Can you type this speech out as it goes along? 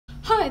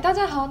嗨，大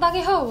家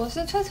好，我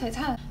是崔璀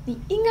璨。你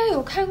应该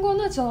有看过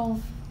那种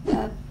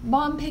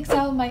Mom picks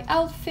out my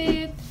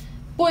outfit,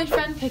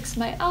 boyfriend picks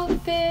my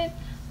outfit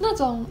那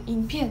种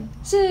影片，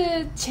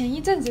是前一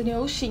阵子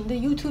流行的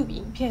YouTube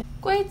影片。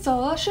规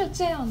则是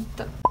这样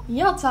的，你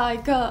要找一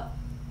个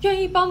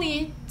愿意帮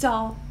你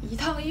找一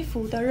套衣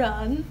服的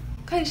人，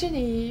可以是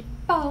你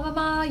爸爸妈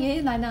妈、爷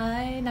爷奶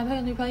奶、男朋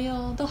友、女朋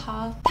友都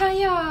好。他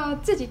要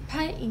自己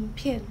拍影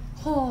片，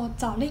或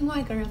找另外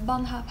一个人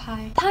帮他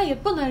拍，他也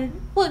不能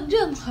问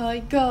任何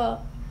一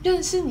个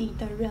认识你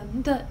的人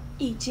的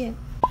意见。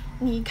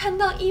你看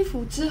到衣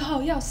服之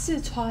后要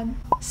试穿，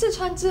试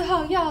穿之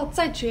后要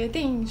再决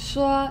定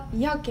说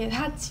你要给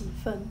他几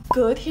分，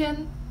隔天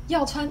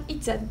要穿一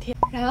整天，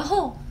然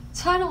后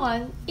穿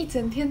完一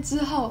整天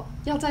之后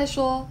要再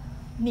说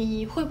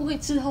你会不会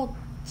之后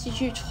继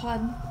续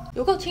穿，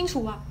有够清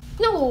楚吧？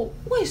那我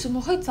为什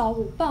么会找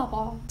我爸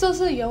爸？这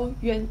是有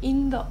原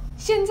因的。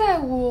现在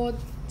我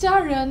家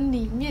人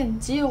里面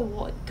只有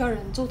我一个人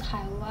住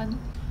台湾，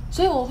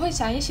所以我会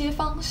想一些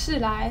方式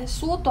来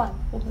缩短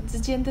我们之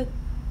间的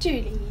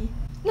距离。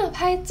那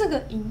拍这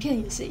个影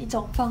片也是一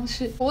种方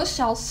式。我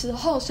小时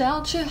候想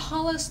要去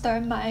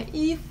Hollister 买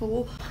衣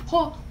服，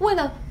或为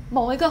了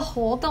某一个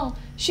活动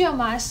需要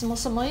买什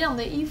么样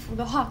的衣服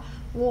的话，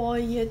我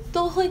也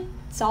都会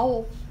找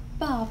我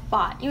爸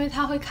爸，因为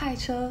他会开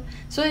车，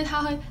所以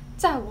他会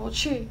载我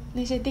去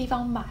那些地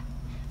方买，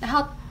然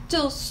后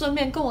就顺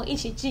便跟我一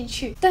起进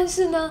去。但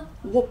是呢，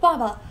我爸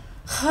爸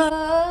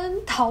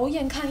很讨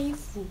厌看衣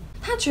服，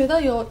他觉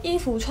得有衣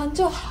服穿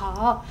就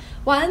好，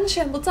完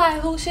全不在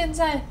乎现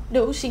在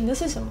流行的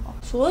是什么。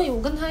所以我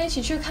跟他一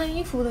起去看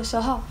衣服的时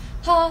候，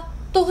他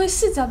都会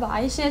试着把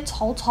一些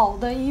丑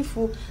的衣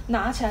服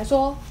拿起来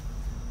说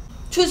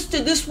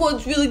Tristan, this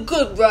one's really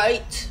good,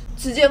 right?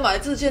 直接买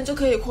这件就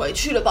可以回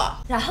去了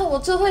吧？然后我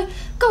就会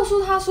告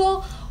诉他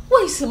说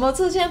为什么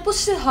这件不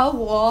适合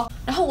我，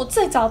然后我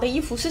再找的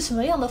衣服是什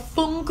么样的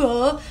风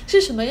格，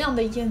是什么样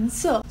的颜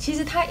色。其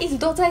实他一直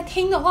都在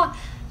听的话，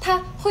他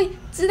会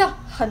知道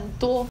很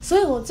多，所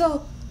以我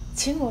就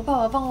请我爸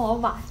爸帮我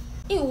买，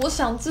因为我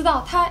想知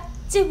道他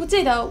记不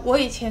记得我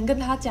以前跟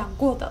他讲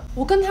过的。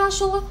我跟他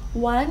说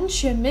完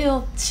全没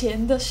有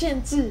钱的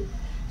限制，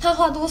他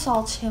花多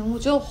少钱我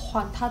就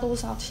还他多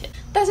少钱，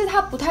但是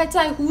他不太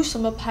在乎什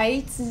么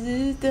牌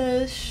子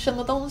的什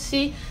么东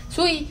西，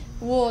所以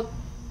我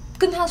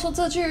跟他说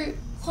这句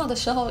话的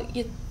时候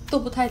也都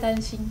不太担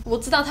心。我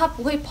知道他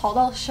不会跑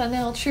到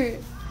Chanel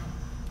去，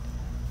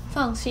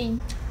放心。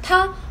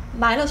他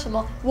买了什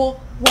么我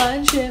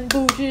完全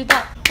不知道，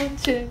完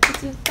全不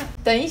知道。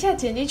等一下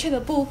剪进去的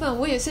部分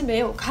我也是没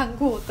有看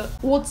过的，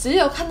我只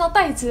有看到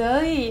袋子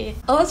而已，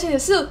而且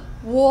是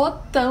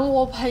我等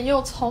我朋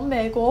友从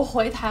美国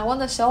回台湾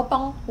的时候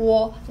帮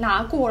我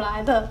拿过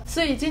来的，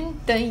所以已經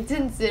等一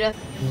陣子了。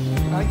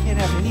I can't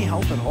have any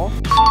help at all.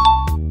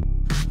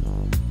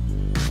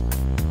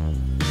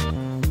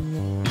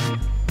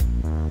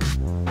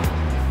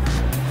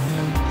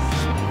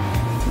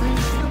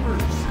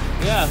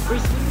 Yeah, free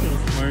sleeping.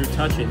 Why are you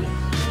touching it?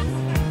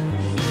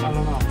 I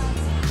don't know.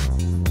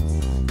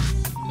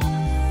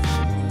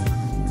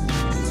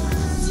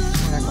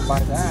 I'm not gonna buy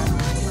that.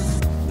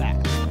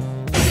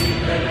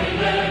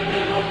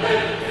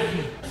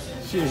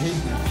 Shit, if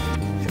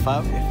this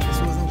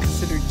wasn't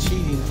considered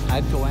cheating,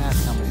 I'd go ask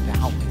somebody to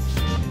help me.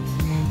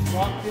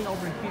 Walked in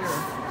over here.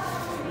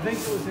 I think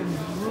it was in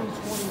room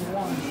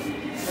 21.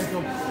 I go,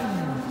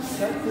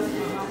 that's it,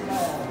 not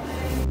bad.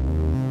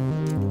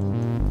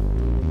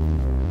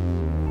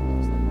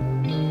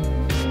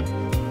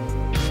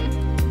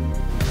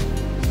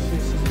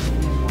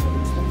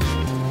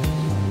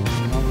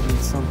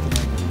 Something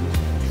like that.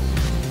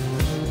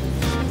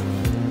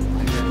 I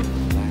got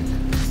black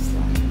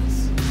slides.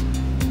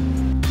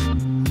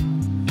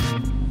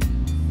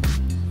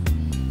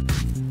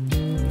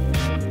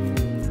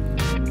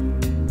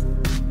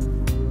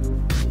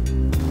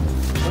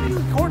 What are you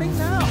recording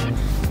now?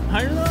 I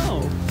don't know.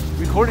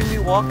 Recording me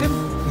walking?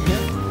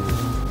 Yeah.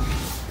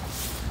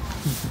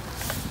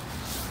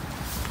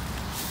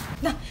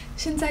 那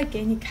现在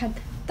给你看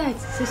袋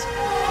子是什么。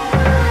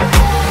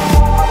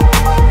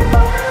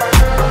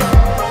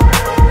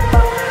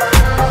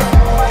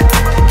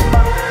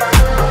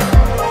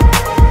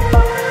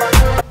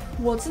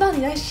我知道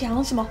你在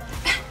想什么，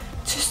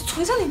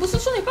璀璨，你不是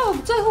说你爸爸不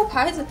在乎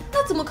牌子，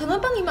那怎么可能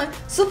帮你买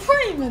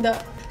Supreme 的？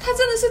他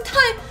真的是太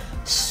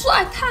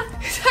帅、太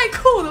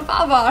酷的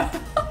爸爸了。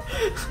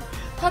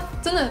他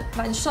真的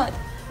蛮帅的，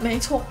没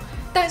错，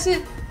但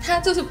是他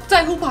就是不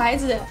在乎牌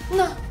子。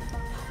那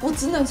我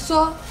只能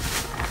说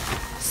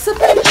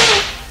Supreme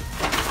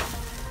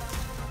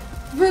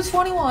Rule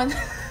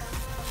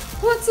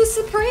 21。What's the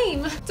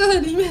Supreme？ 这个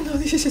里面到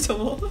底是什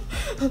么？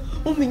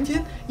我明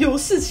天有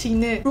事情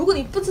呢。如果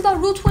你不知道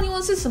Rule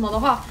 21是什么的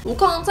话，我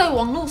刚刚在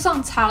网络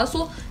上查了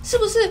说，是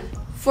不是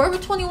Forever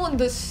 21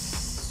的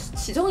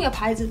其中一个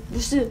牌子？不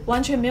是，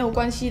完全没有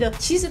关系的。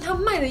其实他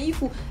卖的衣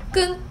服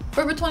跟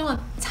Forever 21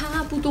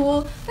差不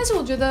多，但是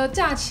我觉得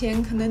价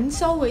钱可能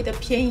稍微的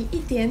便宜一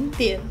点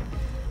点。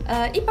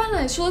一般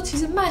来说，其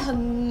实卖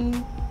很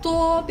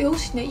多流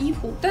行的衣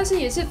服，但是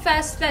也是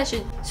fast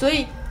fashion， 所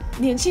以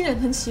年轻人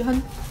很喜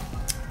欢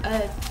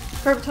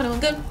Forever 21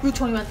跟 Rue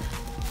 21，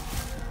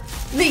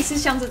类似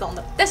像这种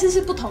的，但是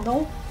是不同的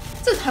哦。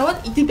这台湾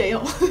一定没有，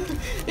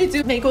因为只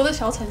有美国的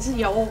小城市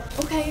有哦。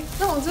OK，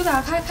 那我就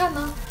打开看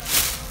呢。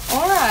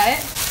All right，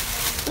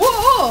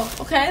 哇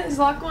 ，OK，there's a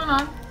lot going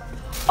on。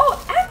哦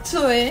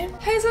 ，actually，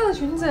 黑色的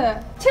裙子，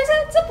其实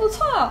这不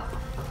错，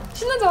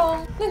是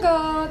那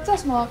个叫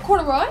什么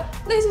corduroy，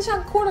 类似像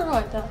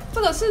corduroy 的，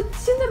这个是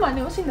现在蛮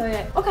流行的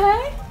耶。OK，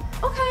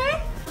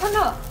 看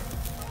到，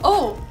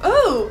哦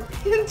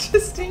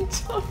 ，interesting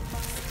choice。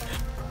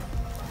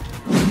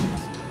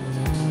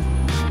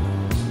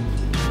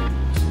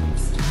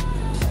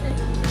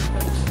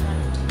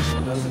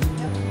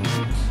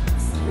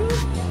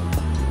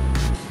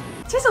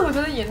其实我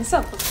觉得颜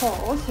色不错，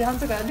我喜欢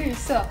这个绿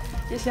色，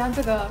也喜欢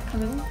这个可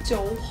能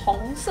酒红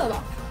色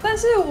吧。但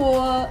是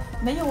我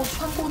没有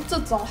穿过这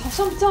种，好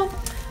像比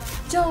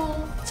较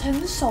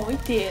成熟一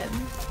点。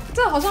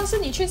这好像是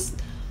你去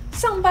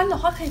上班的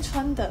话可以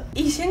穿的。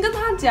以前跟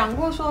他讲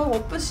过说我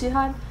不喜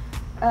欢，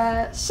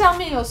下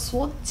面有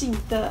锁紧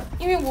的，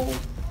因为我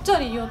这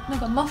里有那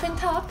个 muffin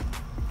top，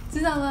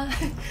 知道吗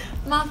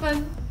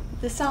？muffin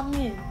的上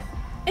面，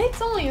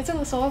中文有这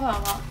个手法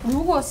吗？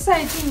如果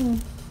塞进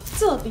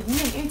这里面，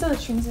因为这个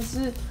裙子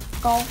是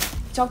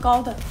比较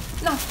高的，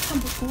那看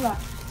不出来。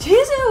其实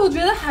我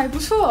觉得还不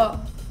错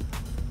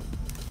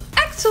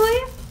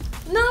 ，actually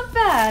not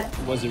bad.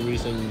 What's the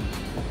reason?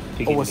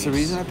 Oh, what's the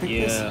reason I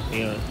picked this?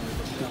 Yeah.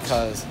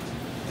 Because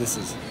this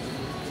is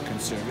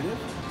conservative.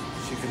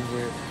 She can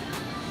wear it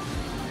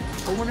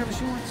or whenever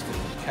she wants to.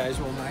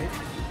 Casual night,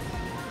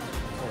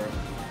 or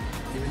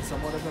even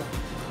somewhat of a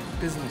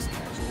business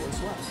casual as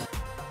well.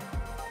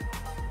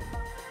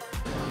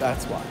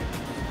 That's why.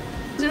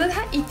 我觉得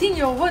他一定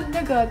有问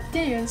那个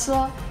店员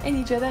说：“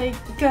你觉得一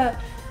个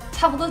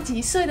差不多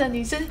几岁的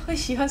女生会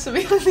喜欢什么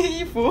样的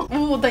衣服？”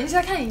我等一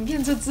下看影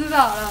片就知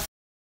道了。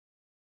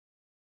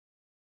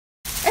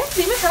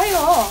里面还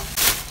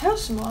有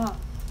什么啊？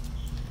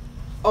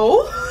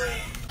哦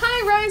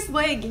 ，high rise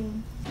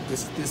legging.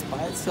 This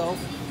by itself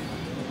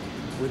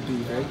would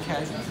be very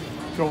casual.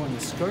 Throw in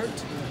the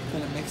skirt,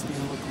 then it makes it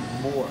look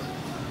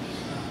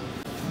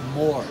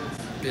more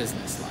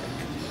business-like.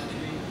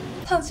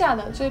 特价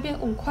的，所以变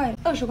5块、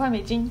20块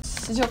美金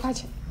，19块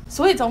钱，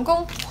所以总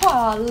共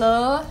花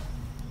了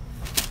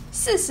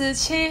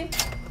47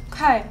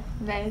块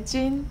美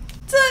金。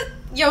这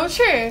有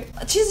趣。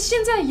其实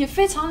现在也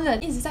非常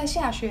冷，一直在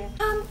下雪。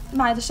他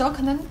买的时候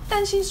可能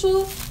担心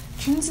说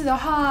裙子的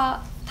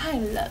话太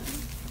冷。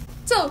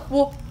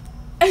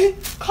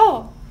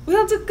靠！我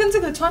要跟这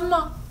个穿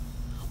吗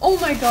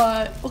 ？Oh my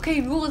god！OK，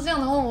 如果这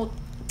样的话，我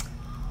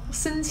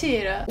生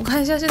气了。我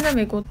看一下现在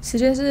美国时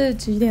间是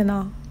几点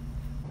啊？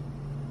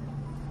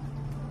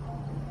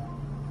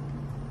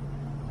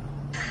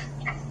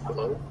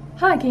 Hello?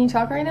 Hi, can you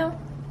talk right now?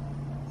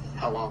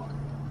 How long?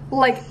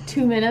 Like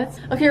 2 minutes.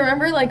 Okay,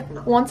 remember like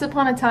once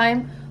upon a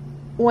time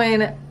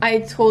when I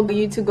told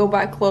you to go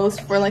buy clothes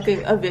for like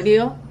a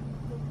video?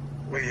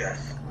 Well,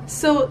 yes.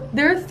 So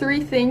there are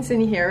 3 things in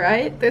here,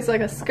 right? There's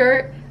like a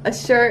skirt, a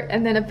shirt,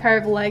 and then a pair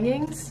of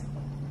leggings.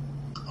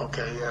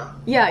 Okay, yeah.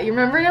 Yeah, you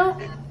remember now?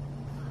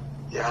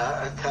 Yeah,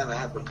 I kind of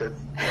have a good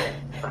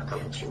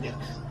recollection, yes.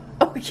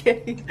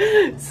 Okay.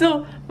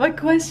 So my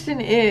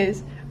question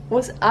is,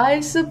 was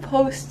I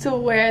supposed to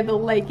wear the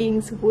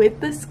leggings with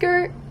the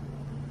skirt?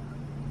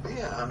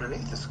 Yeah,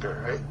 underneath the skirt,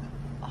 right?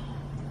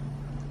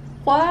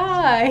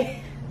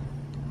 Why?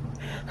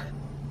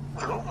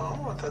 I don't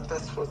know. I thought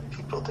that's what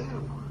people do.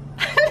 No.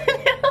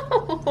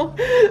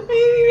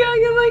 Maybe back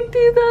in like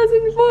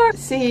 2004.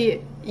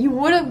 See, you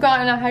would have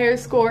gotten a higher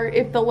score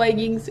if the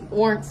leggings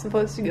weren't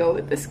supposed to go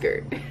with the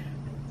skirt.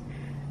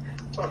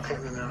 Okay,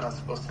 then they're not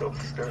supposed to go with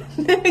the skirt.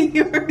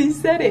 You already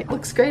said it.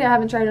 Looks great. I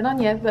haven't tried it on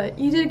yet, but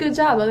you did a good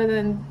job other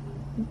than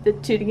the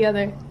 2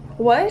 together.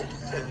 What?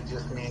 So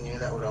just me and you,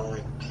 that would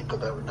only people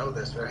that would know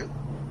this, right?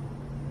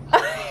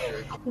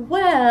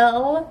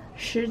 Well,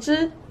 实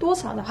知多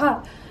少的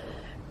话，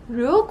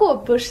如果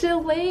不是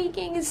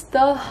leggings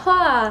的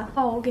话，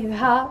那我给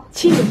他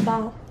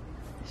7.8，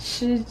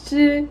实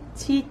知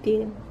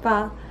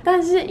7.8。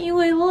但是因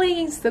为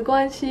leggings 的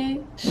关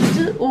系，实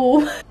知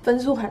5，分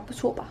数还不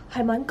错吧，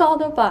还蛮高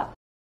的吧。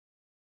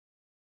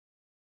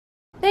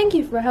Thank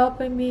you for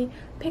helping me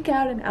pick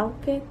out an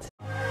outfit.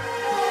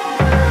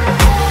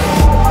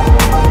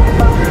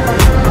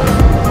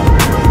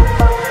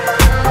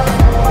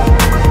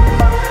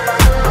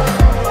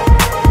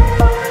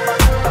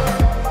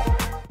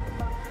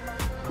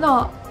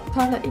那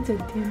穿了一整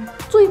天，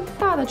最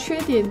大的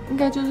缺点应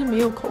该就是没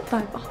有口袋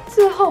吧。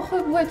之后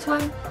会不会穿？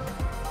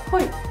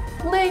会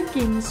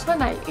leggings 穿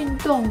来运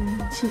动，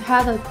其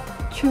他的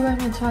去外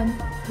面穿。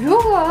如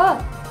果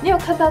你有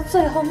看到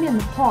最后面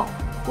的话，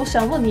我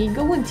想问你一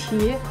个问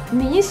题：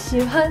你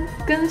喜欢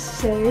跟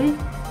谁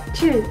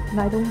去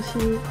买东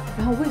西？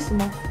然后为什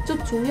么？就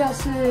主要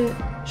是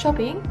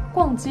shopping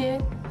逛街。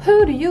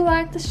Who do you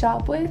like to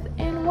shop with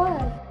and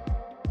why?